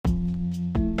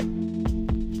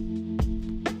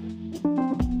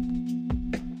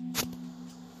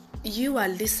You are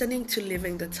listening to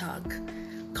Living the Talk,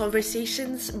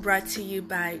 conversations brought to you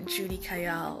by Judy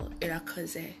Kayal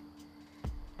Irakoze.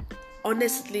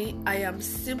 Honestly, I am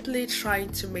simply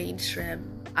trying to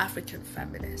mainstream African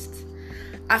feminists,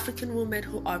 African women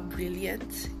who are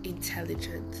brilliant,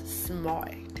 intelligent,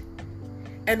 smart,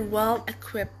 and well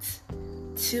equipped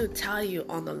to tell you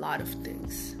on a lot of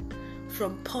things,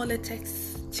 from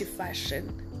politics to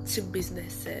fashion to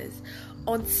businesses,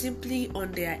 on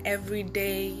their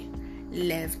everyday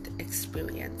lived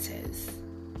experiences.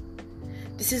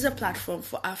 This is a platform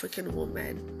for African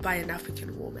women by an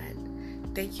African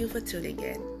woman. Thank you for tuning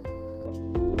in.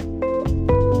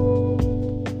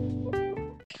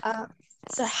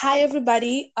 Hi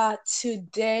everybody.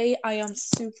 Today I am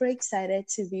super excited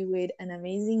to be with an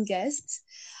amazing guest.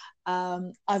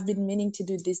 I've been meaning to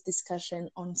do this discussion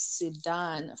on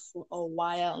Sudan for a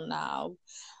while now,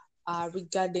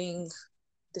 regarding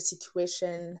the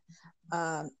situation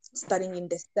starting in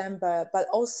December, but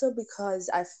also because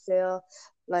I feel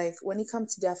like when it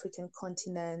comes to the African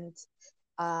continent,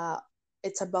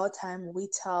 it's about time we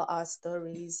tell our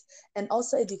stories and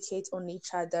also educate on each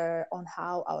other on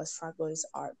how our struggles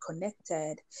are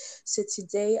connected. So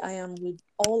today I am with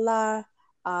Ola.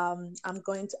 I'm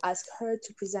going to ask her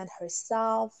to present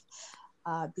herself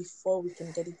before we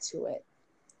can get into it.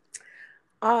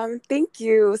 Thank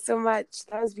you so much.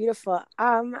 That was beautiful.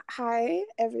 Hi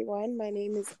everyone. My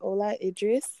name is Ola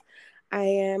Idris. I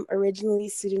am originally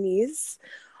Sudanese,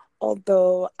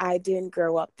 although I didn't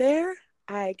grow up there.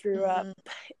 I grew up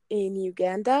in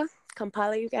Uganda,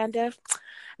 Kampala, Uganda,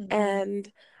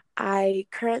 and I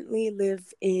currently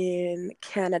live in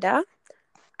Canada.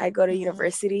 I go to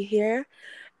university here,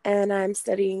 and I'm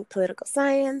studying political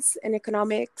science and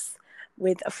economics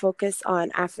with a focus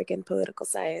on African political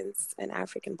science and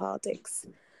African politics.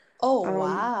 Oh,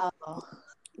 wow.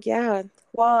 Yeah.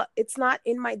 Well, it's not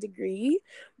in my degree,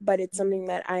 but it's something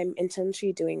that I'm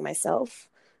intentionally doing myself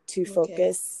to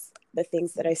focus the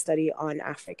things that I study on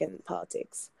African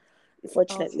politics.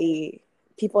 Unfortunately,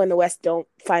 people in the West don't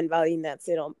find value in that,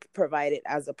 so they don't provide it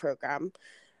as a program.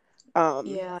 But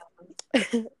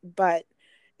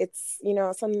it's,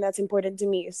 something that's important to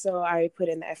me. So I put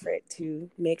in the effort to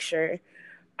make sure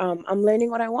I'm learning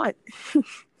what I want.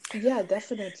 Yeah,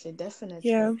 definitely.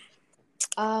 Yeah.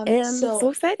 And so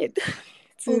excited.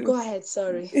 Go ahead.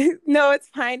 Sorry. No, it's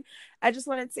fine. I just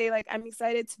wanted to say, I'm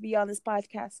excited to be on this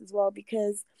podcast as well,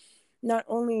 because not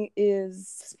only is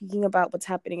speaking about what's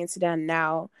happening in Sudan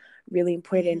now really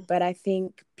important, but I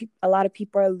think a lot of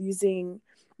people are losing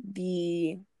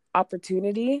the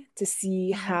opportunity to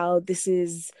see how this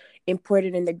is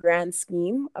important in the grand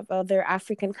scheme of other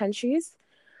African countries.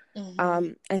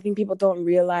 I think people don't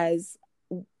realize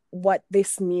what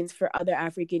this means for other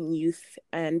African youth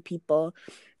and people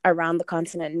around the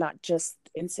continent, not just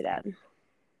in Sudan.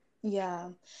 Yeah,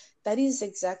 that is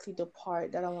exactly the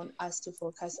part that I want us to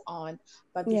focus on.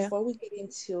 But before we get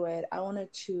into it, I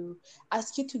wanted to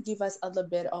ask you to give us a little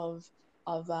bit of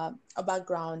a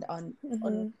background on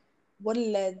what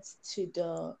led to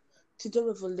the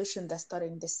revolution that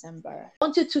started in December. I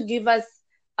want you to give us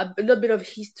a little bit of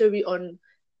history on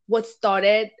what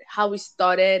started, how it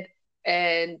started,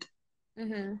 and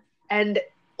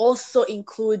also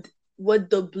include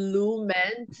what the blue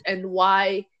meant and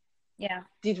why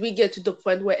did we get to the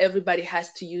point where everybody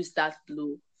has to use that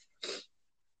blue.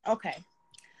 Okay.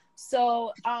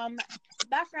 So,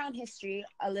 background history,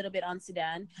 a little bit on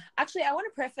Sudan. Actually, I want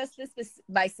to preface this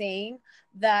by saying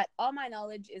that all my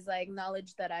knowledge is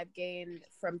knowledge that I've gained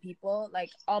from people.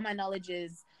 All my knowledge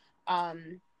is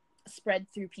spread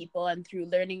through people and through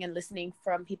learning and listening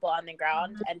from people on the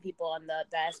ground and people on the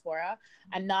diaspora.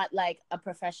 I'm not a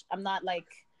professional. I'm not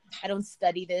I don't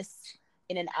study this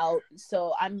in and out.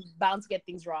 So I'm bound to get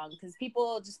things wrong because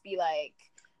people just be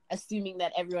assuming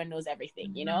that everyone knows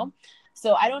everything,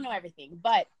 So I don't know everything,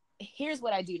 but here's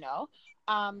what I do know.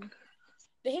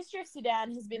 The history of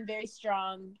Sudan has been very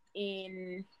strong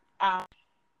in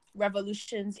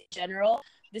revolutions in general.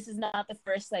 This is not the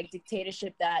first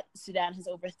dictatorship that Sudan has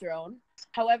overthrown.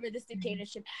 However, this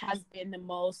dictatorship has been the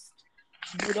most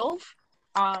brutal.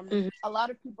 A lot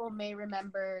of people may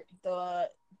remember the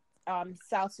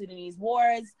South Sudanese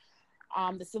wars,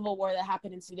 the civil war that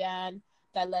happened in Sudan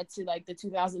that led to the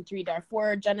 2003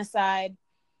 Darfur genocide.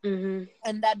 And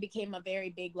that became a very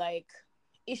big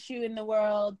issue in the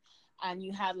world. And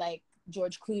you had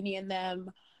George Clooney and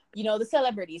them, the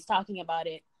celebrities talking about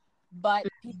it. But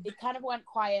it kind of went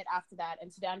quiet after that,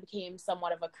 and Sudan became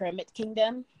somewhat of a kermit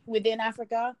kingdom within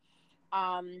Africa.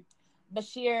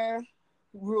 Bashir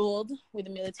ruled with a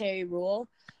military rule.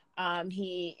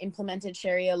 He implemented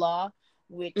Sharia law,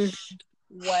 which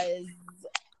was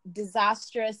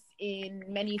disastrous in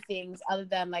many things, other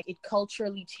than like it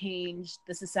culturally changed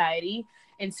the society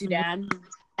in Sudan,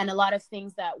 and a lot of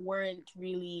things that weren't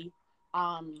really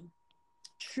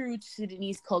true to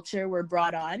Sudanese culture were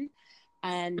brought on,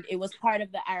 and it was part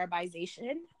of the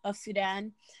Arabization of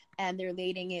Sudan, and they're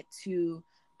relating it to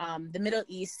the Middle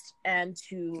East and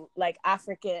to like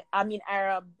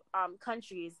Arab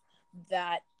countries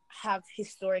that have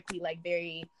historically like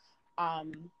very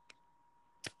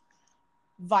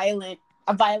violent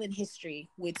history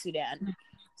with Sudan.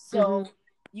 So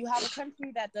you have a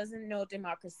country that doesn't know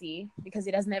democracy because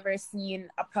it has never seen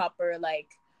a proper like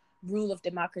rule of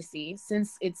democracy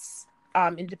since its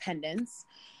independence,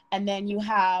 and then you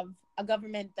have a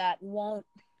government that won't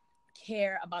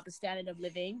care about the standard of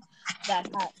living, that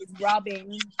is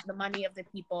robbing the money of the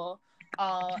people,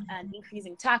 and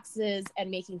increasing taxes and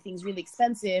making things really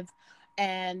expensive,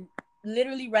 and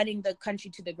literally running the country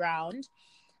to the ground,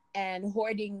 and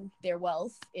hoarding their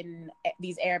wealth in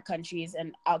these Arab countries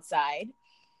and outside,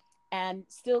 and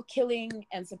still killing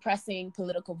and suppressing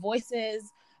political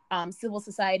voices, civil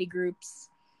society groups.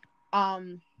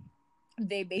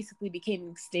 They basically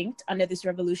became extinct under this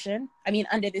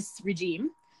under this regime.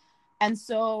 And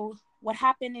so what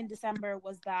happened in December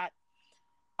was that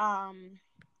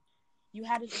you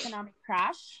had an economic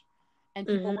crash, and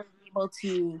people weren't able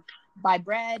to buy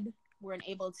bread, weren't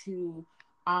able to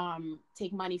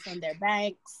take money from their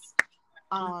banks.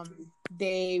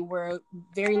 They were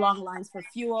very long lines for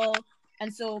fuel.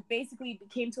 And so basically it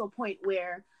came to a point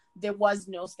where there was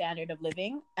no standard of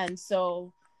living. And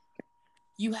so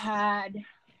you had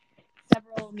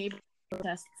several neighborhood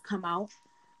protests come out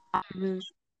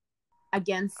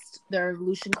against the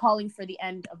revolution, calling for the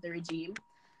end of the regime.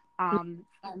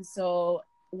 And so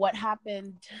what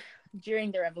happened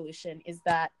during the revolution is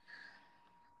that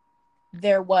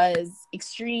there was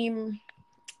extreme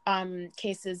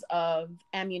cases of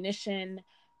ammunition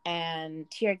and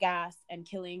tear gas and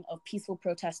killing of peaceful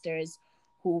protesters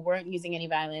who weren't using any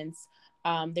violence.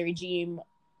 The regime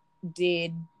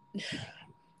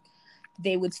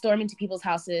they would storm into people's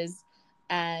houses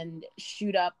and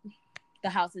shoot up the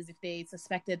houses if they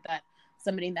suspected that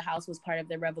somebody in the house was part of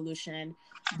the revolution.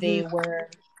 They were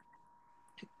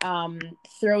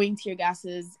throwing tear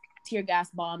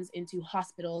gas bombs into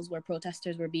hospitals where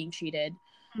protesters were being treated.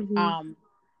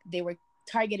 They were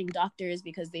targeting doctors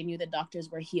because they knew that doctors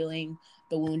were healing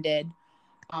the wounded.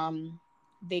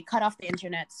 They cut off the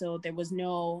internet, so there was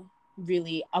no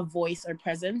really a voice or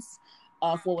presence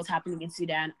of what was happening in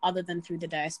Sudan other than through the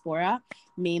diaspora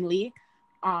mainly,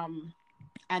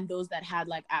 and those that had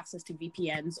like access to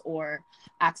VPNs or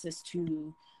access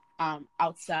to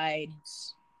outside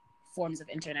forms of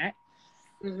internet.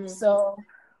 So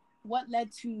what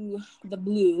led to the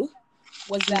blue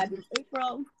was that in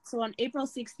April, so on April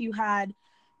 6th, you had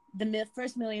the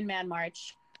first Million Man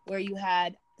March, where you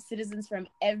had citizens from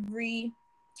every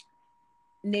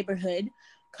neighborhood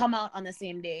come out on the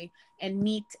same day and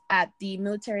meet at the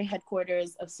military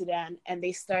headquarters of Sudan, and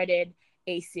they started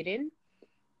a sit-in.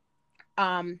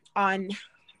 On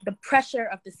the pressure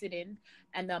of the sit-in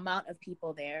and the amount of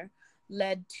people there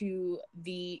led to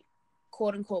the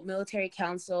quote-unquote military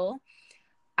council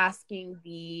asking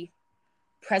the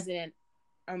president,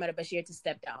 Omar al-Bashir, to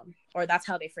step down, or that's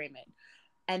how they frame it.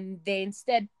 And they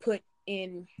instead put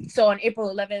in, so on April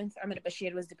 11th, Omar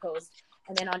al-Bashir was deposed.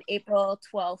 And then on April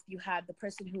 12th, you had the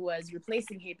person who was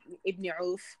replacing him, Ibn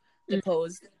Auf,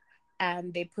 deposed.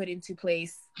 And they put into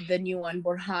place the new one,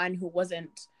 Burhan, who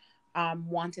wasn't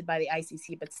wanted by the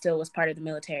ICC, but still was part of the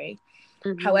military.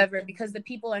 However, because the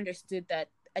people understood that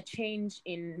a change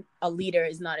in a leader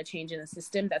is not a change in a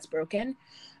system that's broken,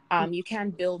 you can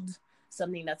build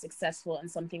something that's successful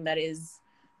and something that is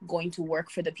going to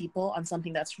work for the people on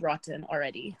something that's rotten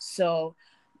already. So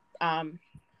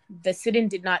the sit-in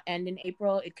did not end in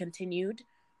April. It continued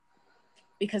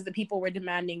because the people were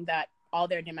demanding that all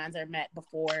their demands are met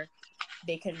before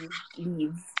they can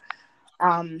leave.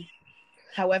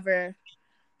 However,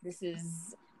 this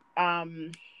is,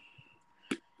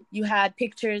 you had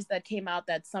pictures that came out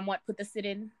that somewhat put the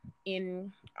sit-in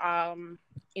in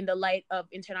the light of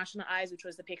international eyes, which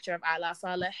was the picture of Ala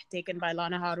Saleh taken by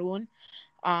Lana Haroun.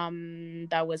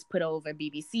 That was put over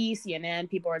BBC, CNN.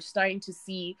 People are starting to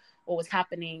see what was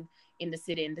happening in the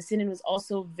sit-in. The sit-in was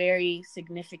also very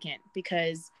significant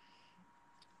because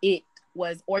it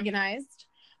was organized.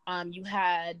 You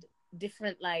had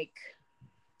different,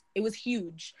 it was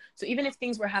huge. So even if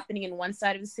things were happening in one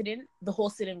side of the sit-in, the whole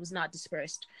sit-in was not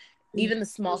dispersed. Even the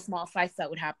small fights that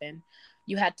would happen.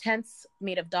 You had tents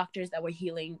made of doctors that were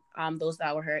healing those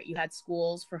that were hurt. You had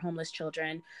schools for homeless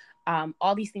children.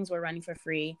 All these things were running for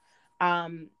free.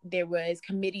 There was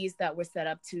committees that were set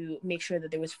up to make sure that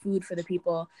there was food for the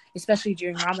people, especially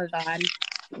during Ramadan,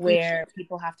 where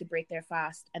people have to break their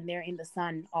fast and they're in the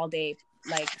sun all day.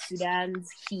 Like Sudan's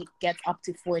heat gets up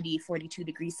to 40, 42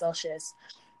 degrees Celsius,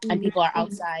 and people are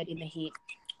outside in the heat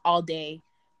all day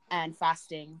and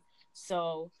fasting.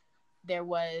 So there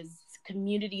was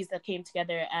communities that came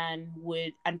together and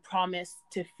promised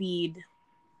to feed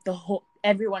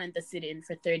everyone in the sit-in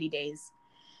for 30 days.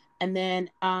 And then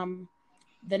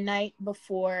the night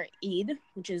before Eid,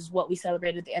 which is what we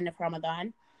celebrate at the end of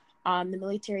Ramadan, the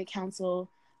military council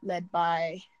led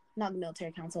by, not the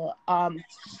military council,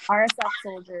 RSF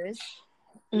soldiers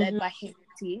led by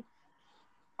Haiti,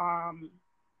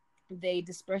 they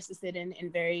dispersed the sit-in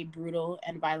in very brutal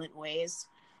and violent ways.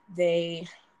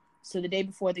 So the day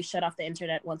before, they shut off the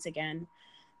internet once again.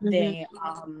 They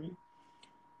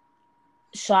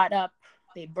shot up,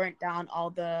 they burnt down all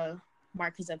the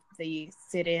markers of the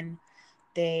sit-in.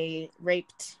 They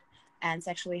raped and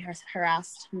sexually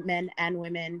harassed men and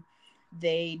women.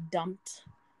 They dumped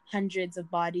hundreds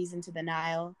of bodies into the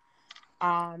Nile.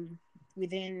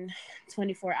 Within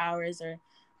 24 hours or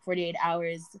 48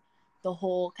 hours, the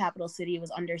whole capital city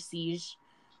was under siege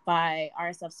by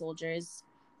RSF soldiers.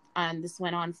 And this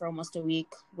went on for almost a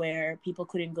week, where people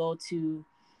couldn't go to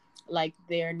like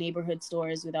their neighborhood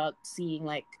stores without seeing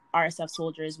like RSF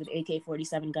soldiers with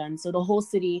AK-47 guns. So the whole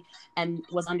city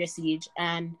was under siege.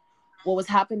 And what was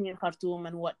happening in Khartoum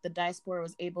and what the diaspora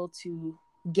was able to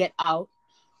get out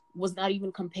was not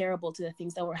even comparable to the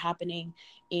things that were happening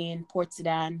in Port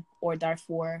Sudan or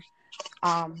Darfur,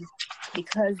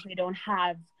 because they don't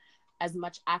have as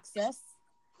much access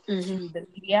to the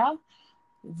media.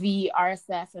 The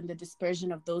RSF and the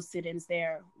dispersion of those sit-ins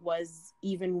there was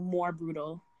even more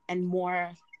brutal and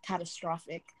more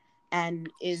catastrophic, and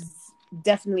is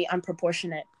definitely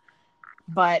unproportionate.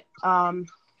 But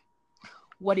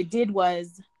what it did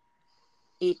was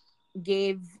it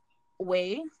gave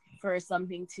way for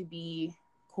something to be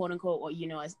quote unquote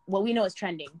what we know as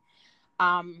trending.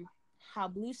 How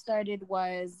Blue started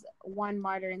was one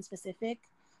martyr in specific,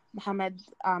 Mohammed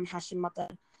Hashim Mata.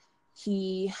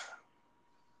 He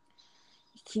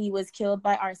was killed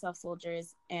by RSF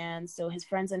soldiers, and so his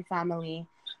friends and family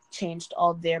changed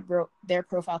all their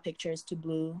profile pictures to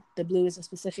blue. The blue is a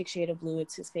specific shade of blue.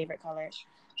 It's his favorite color,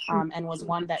 and was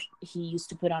one that he used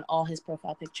to put on all his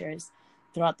profile pictures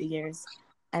throughout the years.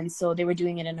 And so they were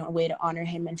doing it in a way to honor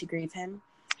him and to grieve him.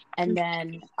 And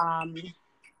then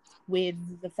with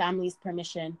the family's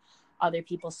permission, other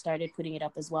people started putting it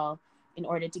up as well in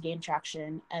order to gain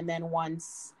traction. And then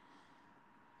once,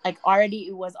 like, already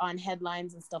it was on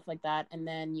headlines and stuff like that, and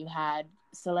then you had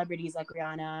celebrities like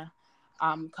Rihanna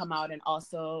come out and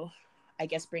also, I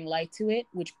guess, bring light to it,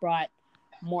 which brought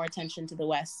more attention to the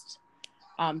West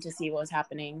to see what was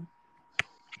happening.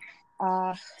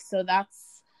 So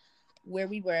that's where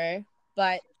we were.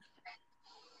 But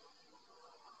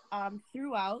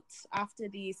throughout, after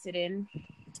the sit-in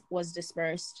was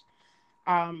dispersed,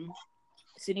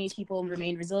 Sudanese people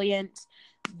remained resilient.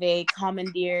 They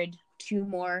commandeered 2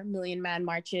 more Million Man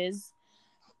marches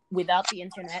without the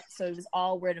internet. So it was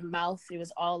all word of mouth. It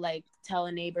was all like tell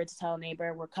a neighbor to tell a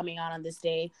neighbor, we're coming out on this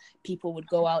day. People would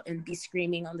go out and be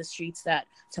screaming on the streets that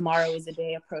tomorrow is a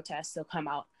day of protest, so come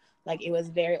out. Like, it was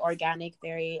very organic,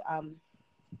 very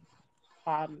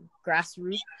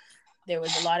grassroots. There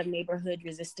was a lot of neighborhood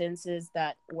resistances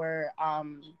that were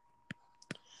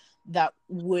that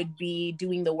would be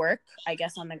doing the work, I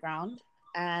guess, on the ground.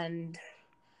 And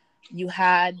you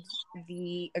had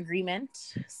the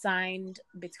agreement signed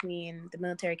between the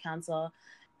military council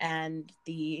and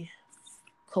the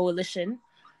coalition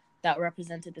that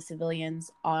represented the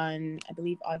civilians on, I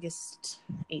believe, August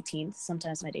 18th.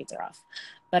 Sometimes my dates are off.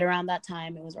 But around that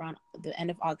time, it was around the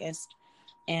end of August.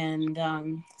 And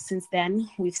since then,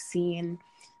 we've seen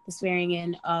the swearing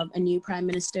in of a new prime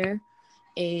minister,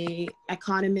 a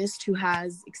economist who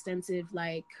has extensive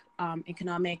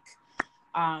economic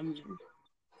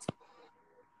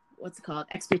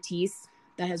expertise,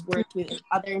 that has worked with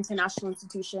other international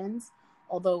institutions,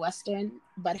 although Western,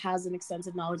 but has an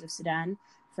extensive knowledge of Sudan,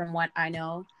 from what I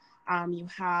know. You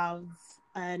have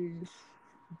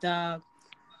the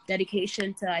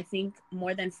dedication to, I think,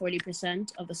 more than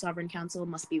 40% of the Sovereign Council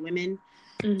must be women.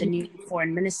 Mm-hmm. The new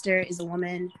foreign minister is a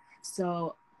woman.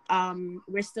 So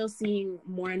we're still seeing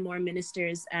more and more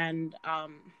ministers and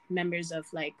members of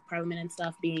parliament and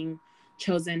stuff being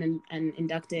chosen and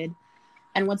inducted.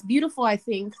 And what's beautiful, I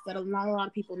think, that not a lot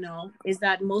of people know, is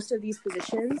that most of these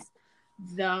positions,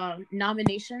 the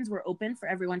nominations were open for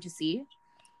everyone to see.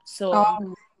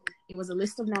 So it was a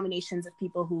list of nominations of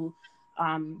people who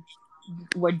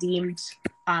were deemed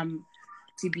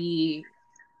to be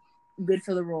good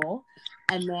for the role,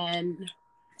 and then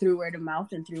through word of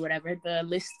mouth and through whatever, the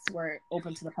lists were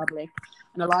open to the public,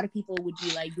 and a lot of people would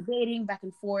be like debating back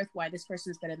and forth why this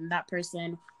person is better than that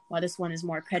person, why this one is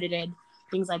more accredited,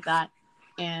 things like that.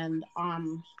 And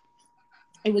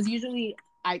it was usually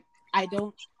I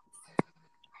don't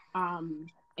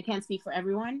I can't speak for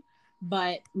everyone,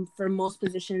 but for most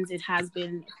positions it has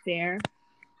been fair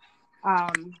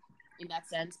in that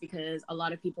sense, because a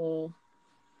lot of people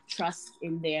trust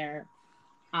in their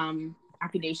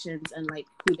accreditations and like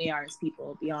who they are as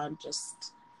people beyond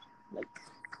just like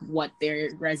what their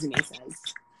resume says.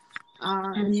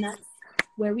 And that's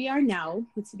where we are now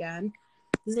with Sudan.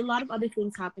 There's a lot of other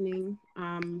things happening.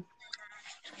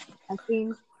 I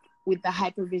think with the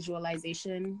hyper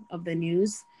visualization of the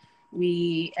news,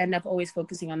 we end up always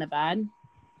focusing on the bad.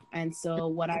 And so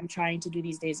what I'm trying to do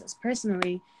these days as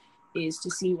personally is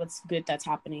to see what's good that's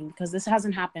happening, because this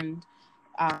hasn't happened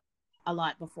a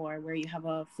lot before, where you have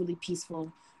a fully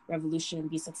peaceful revolution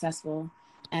be successful,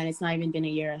 and it's not even been a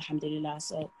year, alhamdulillah.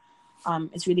 So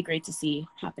it's really great to see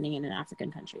happening in an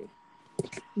African country.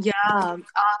 Yeah,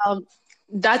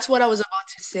 that's what I was about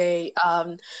to say.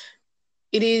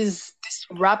 It is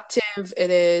disruptive.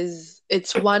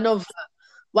 It's one of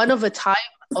a type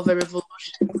of a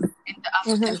revolution in the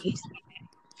African history.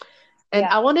 And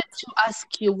I wanted to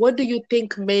ask you, what do you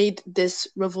think made this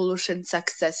revolution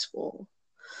successful?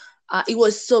 It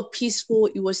was so peaceful,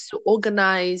 it was so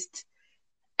organized,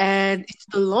 and it's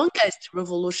the longest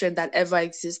revolution that ever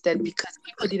existed because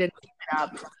people didn't keep it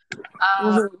up.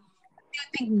 What do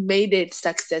you think made it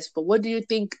successful? What do you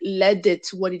think led it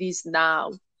to what it is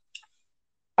now?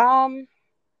 I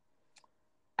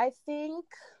think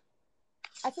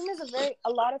there's a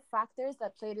lot of factors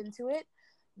that played into it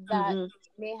that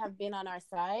may have been on our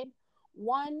side.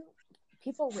 One,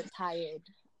 people were tired.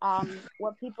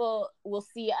 What people will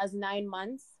see as 9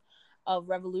 months of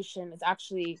revolution is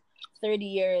actually 30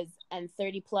 years and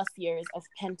 30 plus years of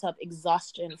pent up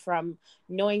exhaustion from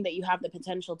knowing that you have the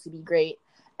potential to be great,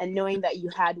 and knowing that you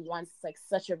had once like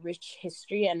such a rich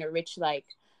history and a rich like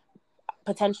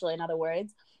potential, in other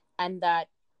words, and that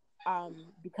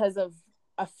because of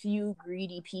a few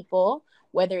greedy people,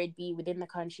 whether it be within the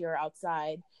country or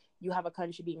outside, you have a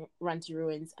country being run to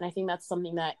ruins. And I think that's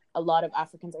something that a lot of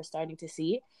Africans are starting to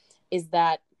see, is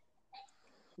that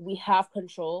we have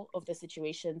control of the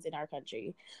situations in our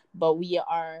country, but we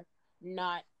are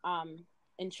not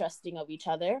entrusting of each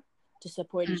other to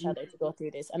support each other to go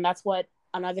through this. And that's what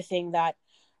another thing that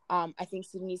I think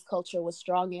Sudanese culture was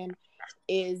strong in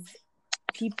is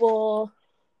people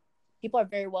are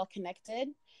very well connected.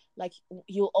 Like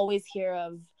you'll always hear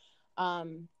of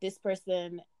this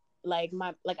person, like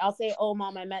I'll say, oh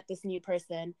mom, I met this new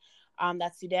person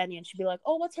that's Sudani, and she'll be like,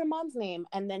 oh, what's her mom's name?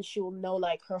 And then she'll know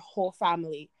like her whole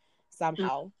family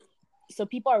somehow. So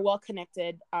people are well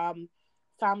connected.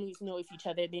 Families know of each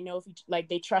other. They know if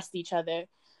they trust each other.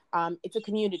 It's a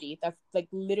community. That's like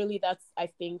literally, that's I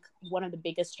think one of the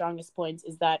biggest, strongest points,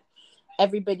 is that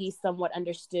everybody somewhat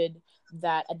understood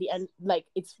that at the end, like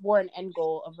it's for an end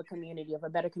goal of a community, of a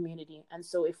better community. And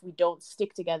so if we don't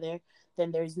stick together,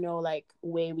 then there's no like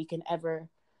way we can ever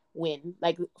win.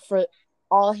 Like for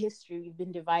all history, we've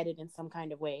been divided in some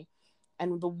kind of way.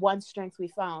 And the one strength we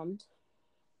found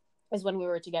is when we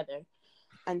were together.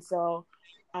 And so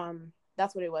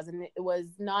that's what it was. And it was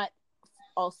not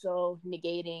also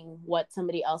negating what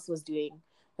somebody else was doing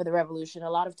for the revolution. A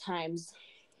lot of times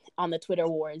on the Twitter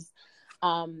wars,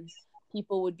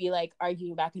 people would be like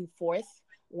arguing back and forth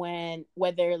when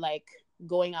whether like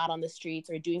going out on the streets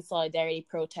or doing solidarity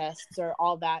protests or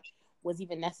all that was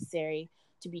even necessary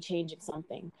to be changing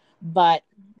something. But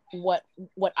what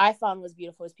I found was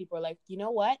beautiful is people were like, you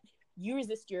know what, you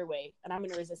resist your way and I'm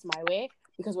going to resist my way,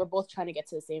 because we're both trying to get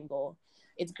to the same goal.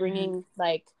 It's bringing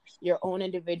like your own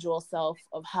individual self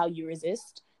of how you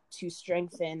resist to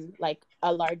strengthen like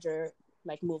a larger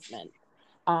like movement.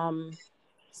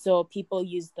 So people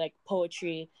use like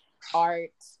poetry,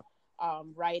 art,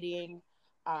 writing,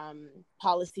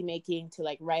 policy making to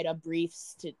like write up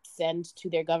briefs to send to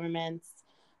their governments.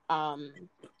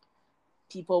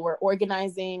 People were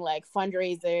organizing like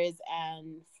fundraisers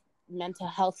and mental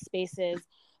health spaces,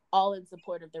 all in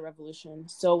support of the revolution.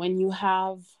 So when you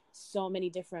have so many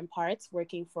different parts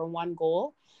working for one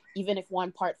goal, even if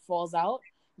one part falls out,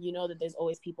 you know that there's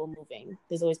always people moving.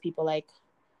 There's always people like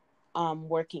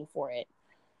working for it.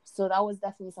 So that was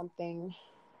definitely something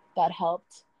that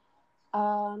helped.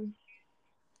 I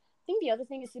think the other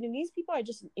thing is Sudanese people are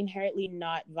just inherently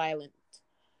not violent.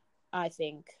 I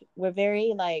think we're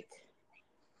very like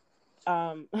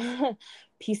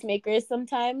peacemakers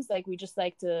sometimes. Like we just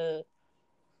like to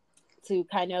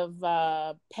kind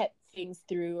of pet things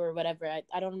through or whatever.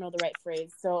 I don't know the right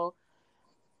phrase. So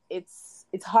it's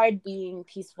hard being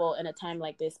peaceful in a time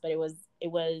like this, but it was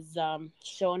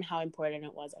shown how important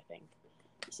it was, I think.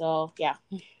 So yeah.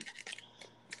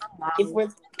 Wow. If we're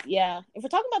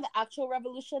talking about the actual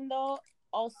revolution though,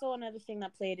 also another thing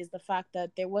that played is the fact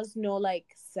that there was no like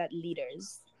set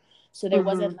leaders. So there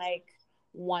wasn't like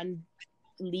one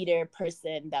leader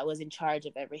person that was in charge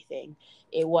of everything.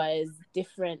 It was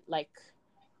different like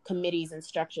committees and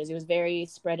structures. It was very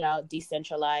spread out,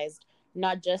 decentralized,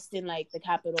 not just in like the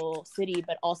capital city,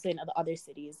 but also in other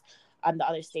cities and the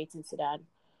other states in Sudan.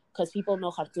 Because people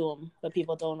know Khartoum, but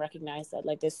people don't recognize that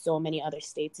like there's so many other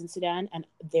states in Sudan, and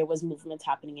there was movement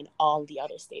happening in all the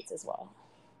other states as well.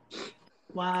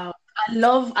 Wow. I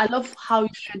love how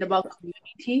you shared about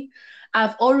community.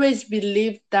 I've always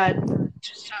believed that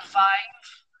to survive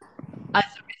as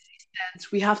a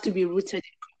resistance, we have to be rooted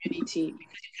in community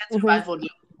because you can't survive on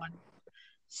your own.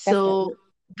 So Definitely.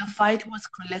 the fight was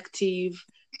collective,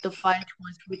 the fight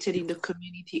was rooted in the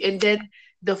community, and then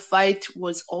the fight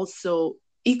was also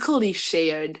equally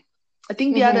shared. I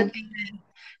think the other thing is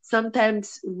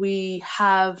sometimes we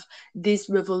have these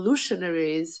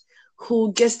revolutionaries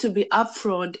who gets to be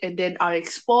upfront and then are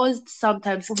exposed,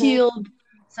 sometimes killed,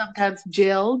 sometimes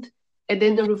jailed, and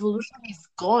then the revolution is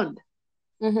gone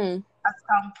at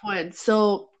some point.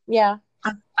 So Yeah.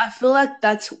 I feel like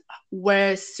that's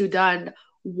where Sudan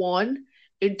won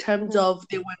in terms of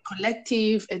they were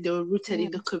collective and they were rooted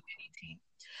in the community.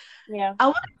 Yeah. I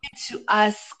wanted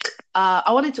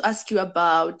to ask you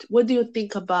about what do you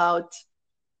think about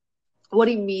what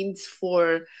it means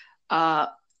uh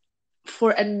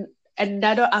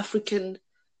another African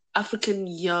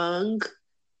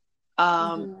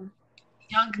Mm-hmm.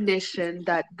 young nation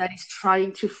that is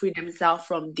trying to free themselves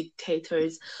from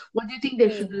dictators. What do you think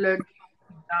they should learn from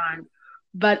Sudan?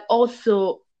 But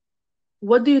also,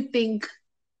 what do you think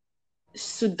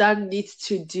Sudan needs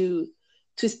to do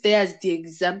to stay as the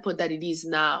example that it is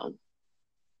now?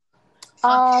 So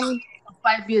Um,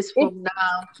 5 years it, from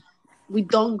now, we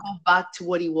don't go back to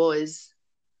what it was.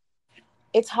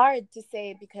 it's hard to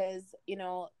say because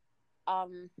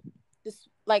this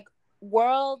like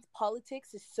world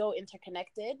politics is so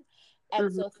interconnected, and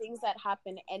Mm-hmm. so things that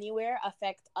happen anywhere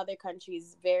affect other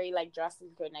countries very like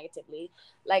drastically or negatively.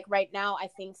 Like right now, I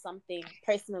think something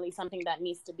that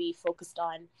needs to be focused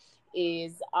on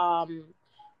is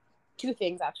two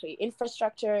things actually: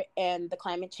 infrastructure and the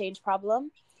climate change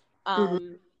problem. Mm-hmm.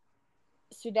 um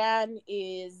Sudan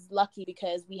is lucky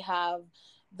because we have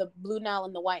the Blue Nile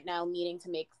and the White Nile meeting to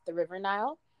make the River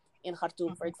Nile in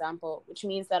Khartoum, for example, which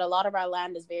means that a lot of our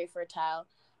land is very fertile.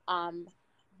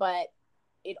 But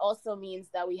it also means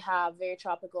that we have very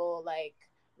tropical like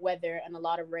weather and a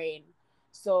lot of rain.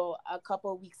 So a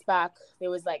couple of weeks back, there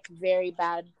was like very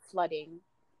bad flooding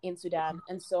in Sudan,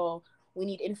 and so we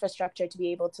need infrastructure to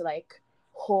be able to like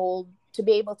control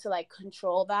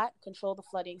the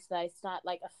flooding so that it's not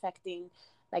like affecting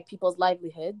like people's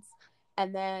livelihoods.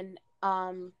 And then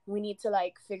we need to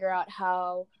like figure out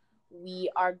how we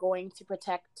are going to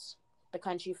protect the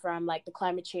country from like the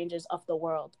climate changes of the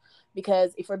world,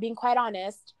 because if we're being quite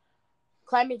honest,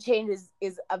 climate change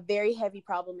is a very heavy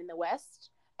problem in the West,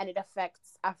 and it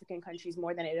affects African countries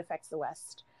more than it affects the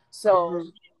West. So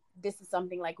this is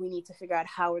something like we need to figure out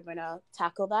how we're going to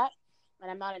tackle that.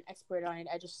 And I'm not an expert on it.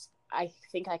 I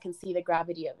think I can see the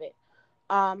gravity of it.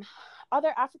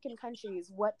 Other African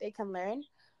countries, what they can learn.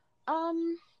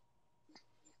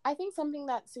 I think something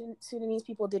that Sudanese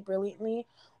people did brilliantly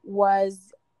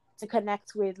was to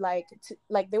connect with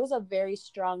there was a very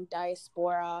strong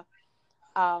diaspora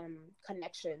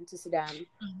connection to Sudan.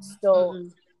 So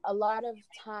a lot of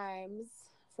times,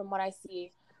 from what I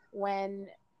see, when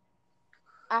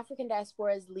African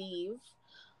diasporas leave,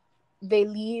 they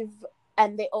leave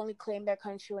and they only claim their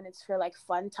country when it's for like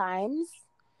fun times,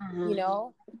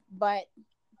 but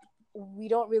we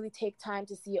don't really take time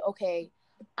to see, okay,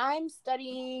 I'm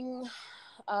studying,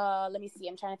 let me see,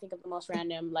 I'm trying to think of the most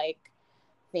random like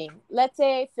thing. Let's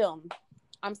say film.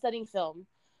 I'm studying film.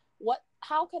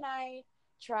 How can I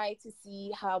try to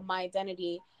see how my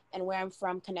identity and where I'm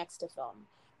from connects to film?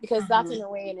 Because that in a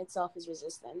way in itself is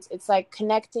resistance. It's like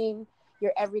connecting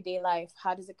your everyday life.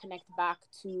 How does it connect back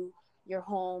to your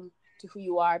home, to who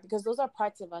you are? Because those are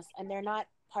parts of us, and they're not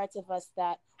parts of us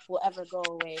that will ever go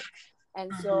away.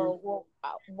 And so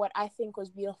what I think was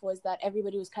beautiful is that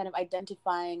everybody was kind of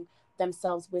identifying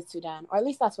themselves with Sudan, or at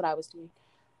least that's what I was doing.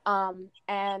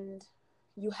 And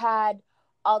you had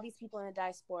all these people in the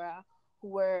diaspora who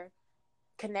were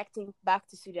connecting back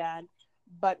to Sudan,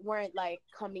 but weren't like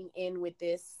coming in with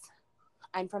this,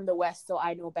 I'm from the West, so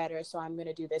I know better, so I'm going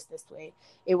to do this way.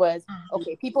 It was,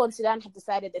 okay, people in Sudan have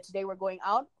decided that today we're going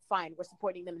out. Fine, we're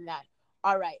supporting them in that.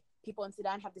 All right, people in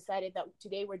Sudan have decided that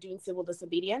today we're doing civil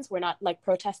disobedience. We're not like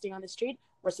protesting on the street.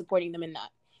 We're supporting them in that.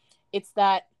 It's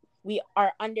that we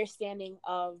are understanding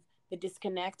of the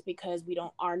disconnect because we're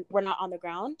not on the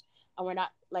ground and we're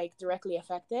not like directly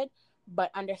affected,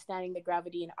 but understanding the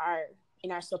gravity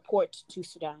in our support to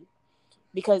Sudan,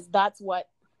 because that's what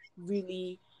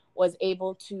really was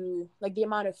able to, like, the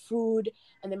amount of food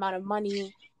and the amount of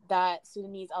money that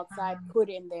Sudanese outside put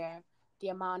in there, the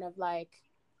amount of like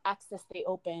access they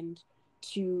opened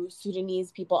to Sudanese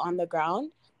people on the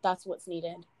ground, that's what's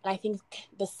needed. And I think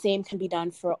the same can be done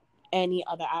for any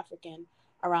other African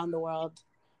around the world.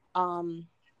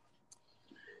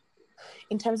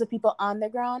 In terms of people on the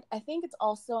ground, I think it's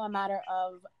also a matter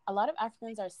of a lot of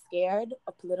Africans are scared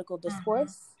of political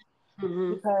discourse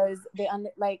because they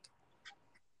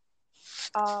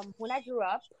when I grew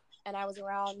up and I was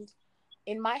around,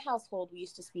 in my household, we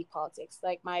used to speak politics.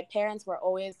 Like, my parents were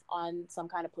always on some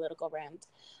kind of political rant.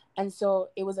 And so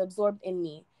it was absorbed in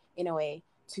me, in a way,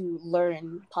 to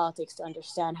learn politics, to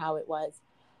understand how it was.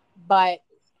 But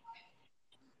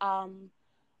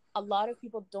a lot of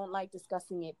people don't like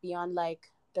discussing it beyond,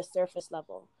 like, the surface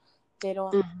level. They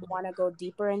don't want to go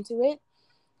deeper into it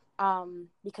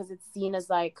because it's seen as,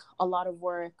 like, a lot of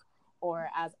work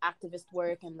or as activist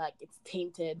work, and like it's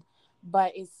tainted.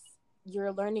 But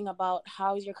you're learning about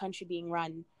how is your country being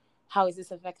run, how is this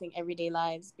affecting everyday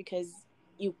lives, because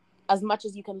you, as much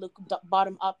as you can look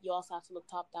bottom up, you also have to look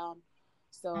top down.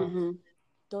 So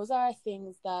those are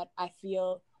things that I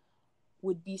feel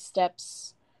would be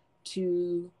steps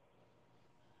to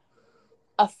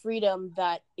a freedom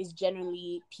that is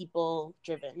genuinely people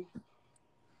driven.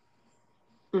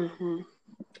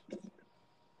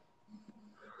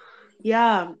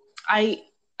 Yeah, I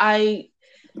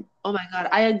oh my God,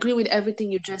 I agree with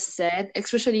everything you just said,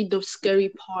 especially the scary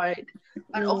part.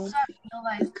 But also, I feel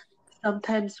like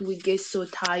sometimes we get so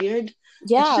tired,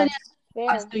 Yeah, especially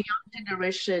as the young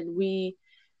generation. We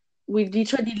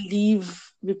literally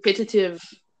live repetitive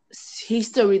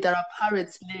history that our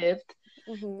parents lived,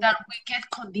 that we get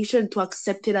conditioned to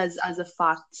accept it as a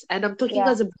fact. And I'm talking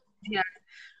as a Brazilian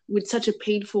with such a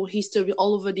painful history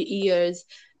all over the years,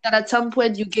 that at some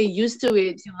point you get used to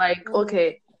it. You're like,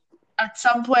 okay, at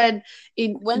some point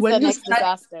when's the next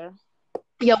disaster?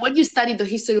 Yeah, when you study the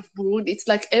history of Burundi, it's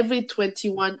like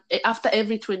after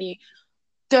every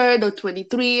 23rd or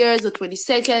 23 years or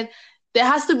 22nd, there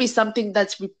has to be something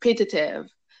that's repetitive.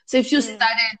 So if you study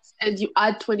it and you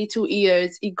add 22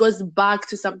 years, it goes back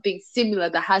to something similar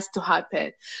that has to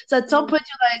happen. So at some point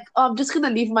you're like, oh, I'm just going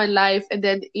to live my life. And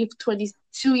then if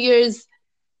 22 years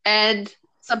and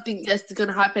something else is going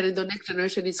to happen, and the next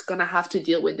generation is going to have to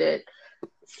deal with it.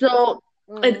 So,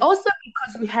 and also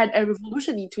because we had a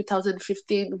revolution in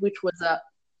 2015, which was I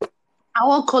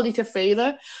won't call it a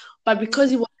failure, but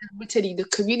because it wasn't rooted in the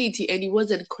community and it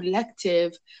wasn't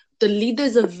collective, the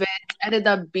leaders of it ended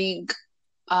up being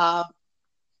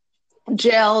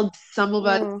jailed, some of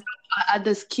us,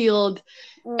 others killed,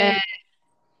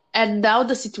 and now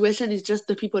the situation is just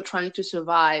the people trying to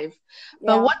survive.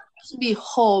 But what gives me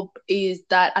hope is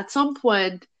that at some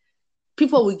point,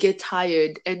 people will get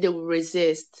tired and they will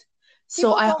resist.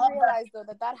 People don't realize though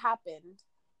that happened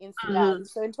in Sudan.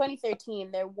 So in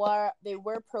 2013, there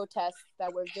were protests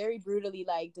that were very brutally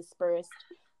like dispersed,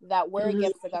 that were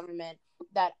against the government,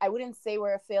 that I wouldn't say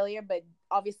were a failure, but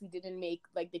obviously didn't make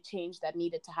like the change that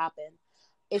needed to happen.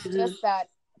 It's just that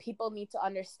people need to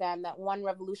understand that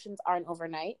revolutions aren't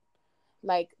overnight.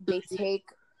 Like, they take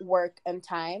work and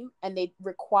time, and they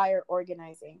require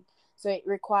organizing. So it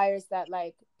requires that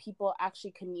like people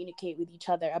actually communicate with each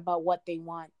other about what they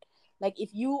want. Like, if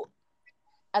you,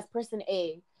 as person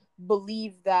A,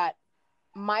 believe that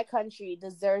my country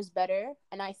deserves better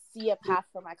and I see a path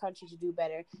for my country to do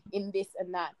better in this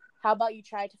and that, how about you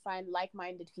try to find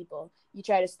like-minded people? You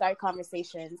try to start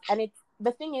conversations. And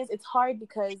the thing is, it's hard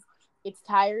because it's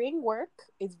tiring work.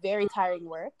 It's very tiring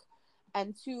work.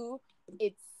 And two,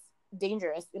 it's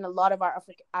dangerous in a lot of our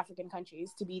African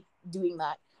countries to be doing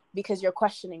that because you're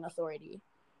questioning authority.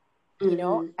 You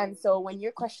know, and so when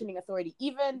you're questioning authority,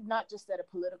 even not just at a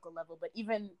political level, but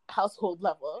even household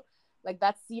level, like,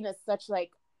 that's seen as such like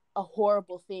a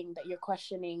horrible thing, that you're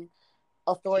questioning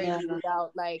authority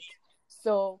without like.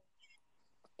 So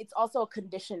it's also a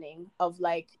conditioning of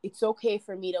like, it's okay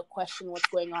for me to question what's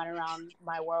going on around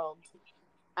my world.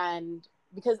 And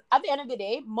because at the end of the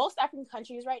day, most African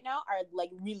countries right now are like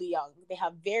really young. They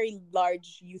have very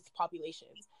large youth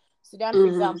populations. Sudan, for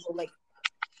example, like,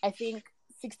 I think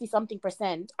 60 something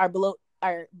percent are below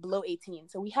 18.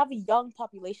 So we have a young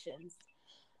population,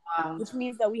 Wow. which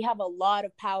means that we have a lot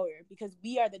of power because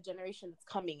we are the generation that's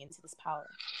coming into this power.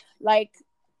 Like,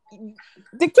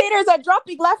 dictators are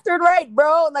dropping left and right,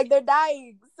 bro. Like, they're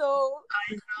dying. So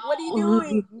what are you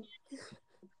doing?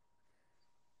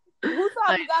 Who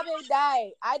thought Mugabe would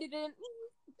die? I didn't.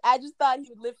 I just thought he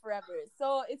would live forever.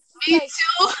 So it's just Me like,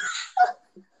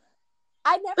 too.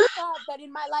 I never thought that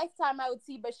in my lifetime I would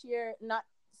see Bashir not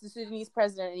the Sudanese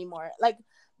president anymore. Like,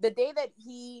 the day that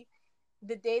he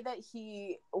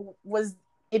was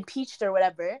impeached or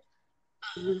whatever,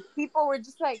 people were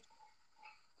just like,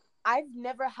 I've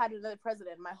never had another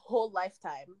president in my whole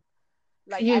lifetime.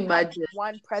 Like, Can you I've had imagine?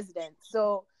 one president.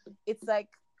 So it's like,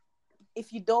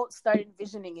 if you don't start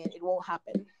envisioning it, it won't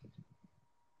happen.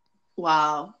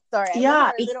 Wow. Sorry, I Yeah,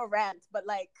 went for a little rant, but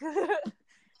like,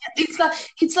 it's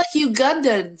like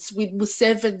Ugandans with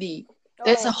Museveni.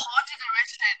 There's a whole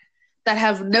generation that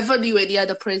have never knew any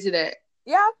other president.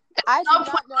 Yeah, I some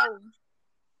do not know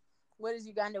what is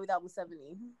Uganda without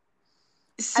Museveni.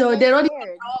 So And they they're don't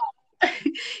scared.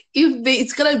 even know if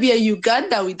it's gonna be a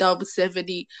Uganda without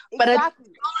Museveni. But I feel Exactly.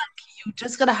 like you're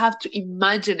just gonna have to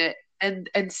imagine it and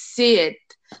see it,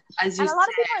 as you And a lot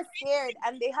of said. people are scared,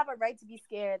 and they have a right to be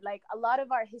scared. Like, a lot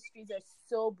of our histories are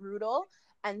so brutal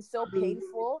and so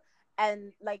painful,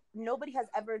 and like, nobody has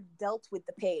ever dealt with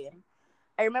the pain.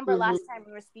 I remember last time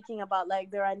we were speaking about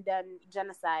like the Rwandan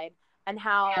genocide and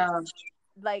how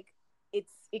like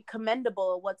it's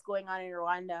commendable what's going on in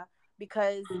Rwanda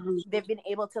because they've been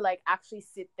able to like actually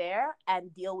sit there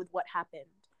and deal with what happened.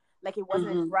 Like, it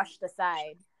wasn't brushed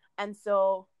aside. And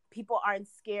so people aren't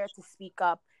scared to speak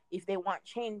up if they want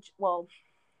change. Well,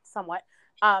 somewhat.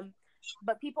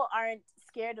 But people aren't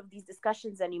scared of these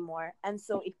discussions anymore. And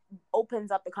so it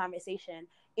opens up the conversation.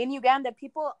 In Uganda,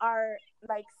 people are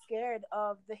like scared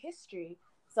of the history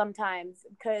sometimes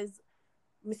because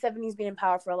Museveni's been in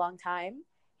power for a long time.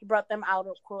 He brought them out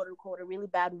of, quote unquote, a really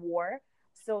bad war.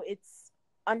 So it's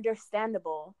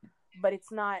understandable, but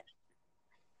it's not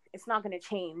going to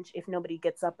change if nobody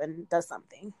gets up and does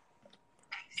something.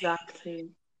 Exactly.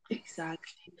 Do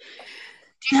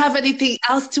you have anything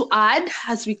else to add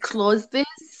as we close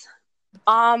this?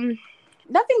 Nothing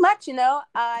much,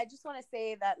 I just want to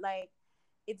say that like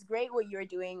it's great what you're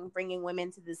doing, bringing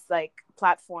women to this like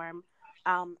platform,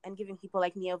 and giving people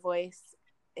like me a voice.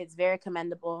 It's very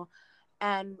commendable.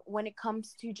 And when it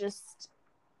comes to just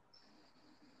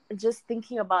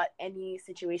thinking about any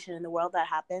situation in the world that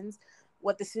happens,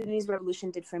 what the Sudanese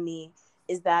Revolution did for me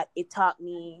is that it taught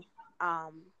me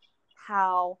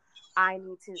how I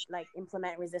need to like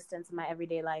implement resistance in my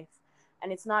everyday life.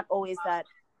 And it's not always that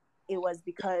it was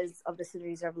because of the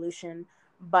Sudanese Revolution,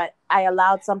 but I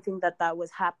allowed something that was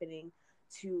happening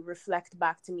to reflect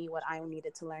back to me what I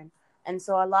needed to learn. And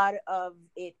so a lot of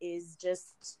it is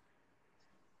just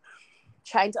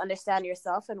trying to understand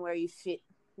yourself and where you fit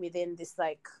within this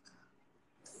like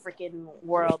freaking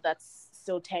world that's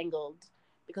so tangled.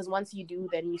 Because once you do,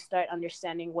 then you start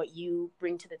understanding what you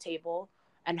bring to the table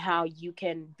and how you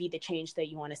can be the change that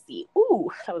you want to see. Ooh,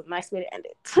 that was a nice way to end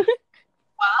it.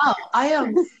 Wow, I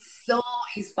am so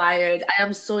inspired.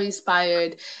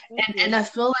 And I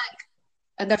feel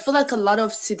like a lot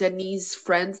of Sudanese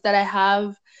friends that I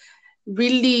have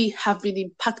really have been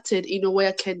impacted in a way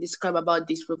I can describe about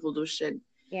this revolution.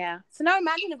 Yeah. So now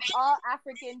imagine if all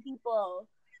African people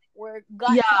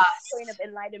got to the point of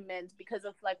enlightenment because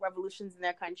of like revolutions in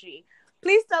their country.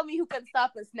 Please tell me who can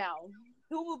stop us now.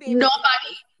 Who will be able to stop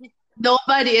us?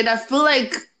 Nobody. And I feel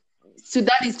like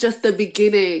Sudan is just the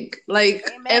beginning. Like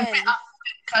every African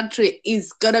country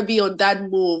is gonna be on that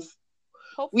move.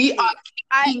 Hopefully. We are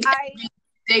keeping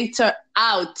data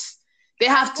out. They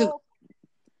have to.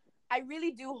 I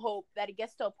really do hope that it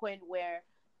gets to a point where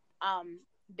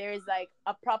there's like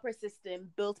a proper system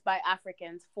built by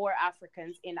Africans for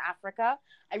Africans in Africa.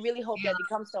 I really hope that it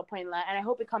comes to a point, and I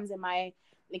hope it comes in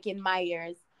my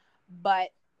years.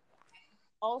 But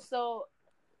also,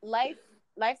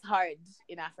 life's hard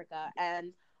in Africa,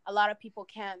 and a lot of people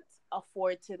can't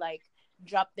afford to like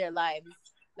drop their lives.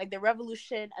 Like, the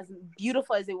revolution, as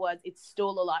beautiful as it was, it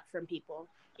stole a lot from people.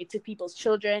 It took people's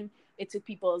children, it took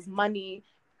people's money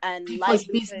and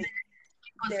livelihood,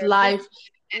 their life,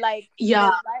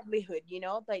 their livelihood,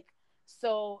 like,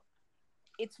 so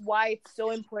it's why it's so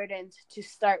important to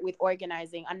start with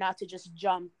organizing and not to just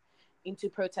jump into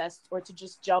protest or to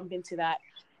just jump into that,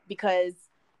 because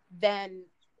then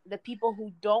the people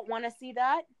who don't want to see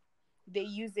that, they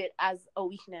use it as a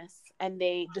weakness and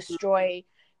they destroy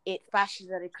it faster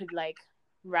than it could like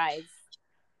rise.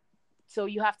 So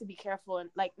you have to be careful,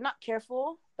 and like, not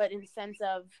careful, but in the sense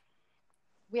of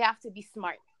we have to be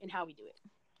smart in how we do it.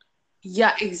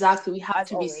 Yeah, exactly. We have As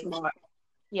to be always. smart.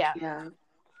 Yeah. Yeah.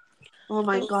 Oh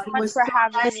my Thanks God, so it much was for so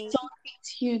having nice me.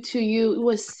 talking to you. It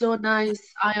was so nice.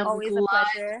 I am Always a glad.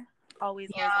 pleasure. Always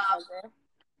Yeah. a pleasure.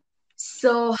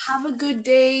 So have a good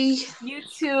day. You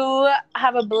too.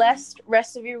 Have a blessed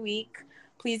rest of your week.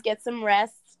 Please get some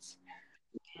rest.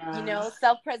 Yeah.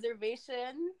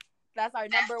 Self-preservation. That's our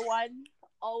number one.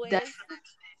 Always.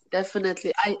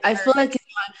 Definitely. I feel like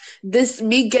this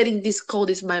me getting this cold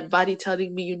is my body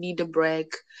telling me you need a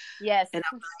break. Yes. And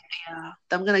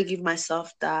I'm gonna give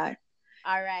myself that.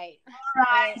 All right. All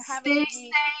right. Have a Stay good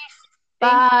week. safe.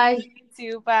 Thank Bye. you.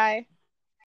 You too. Bye.